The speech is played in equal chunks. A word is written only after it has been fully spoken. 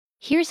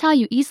Here's how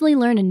you easily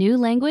learn a new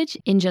language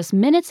in just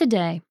minutes a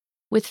day,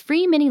 with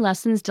free mini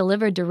lessons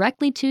delivered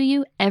directly to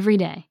you every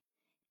day.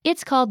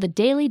 It's called the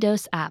Daily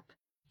Dose app.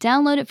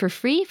 Download it for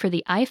free for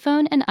the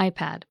iPhone and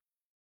iPad.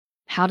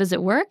 How does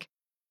it work?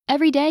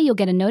 Every day you'll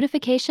get a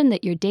notification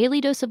that your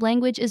daily dose of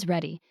language is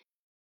ready.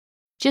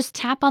 Just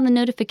tap on the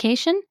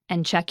notification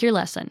and check your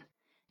lesson.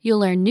 You'll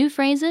learn new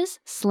phrases,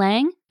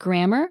 slang,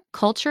 grammar,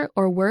 culture,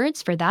 or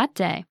words for that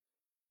day.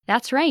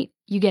 That's right,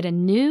 you get a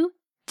new,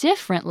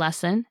 different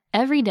lesson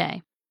every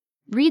day.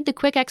 Read the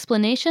quick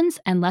explanations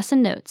and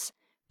lesson notes.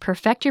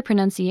 Perfect your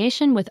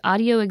pronunciation with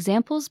audio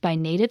examples by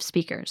native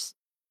speakers.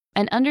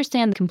 And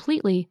understand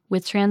completely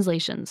with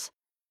translations.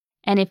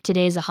 And if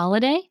today's a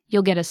holiday,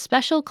 you'll get a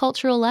special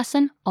cultural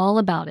lesson all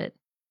about it.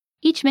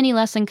 Each mini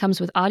lesson comes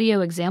with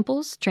audio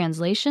examples,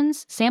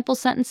 translations, sample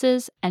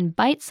sentences, and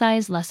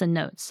bite-sized lesson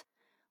notes.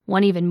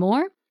 Want even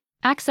more?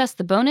 Access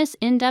the bonus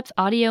in-depth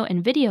audio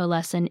and video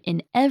lesson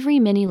in every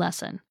mini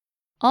lesson.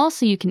 All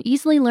so you can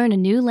easily learn a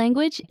new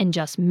language in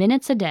just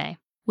minutes a day,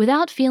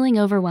 without feeling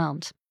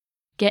overwhelmed.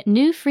 Get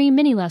new free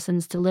mini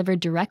lessons delivered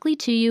directly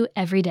to you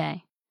every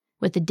day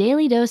with the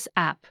Daily Dose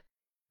app.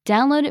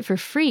 Download it for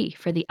free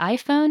for the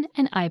iPhone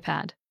and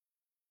iPad.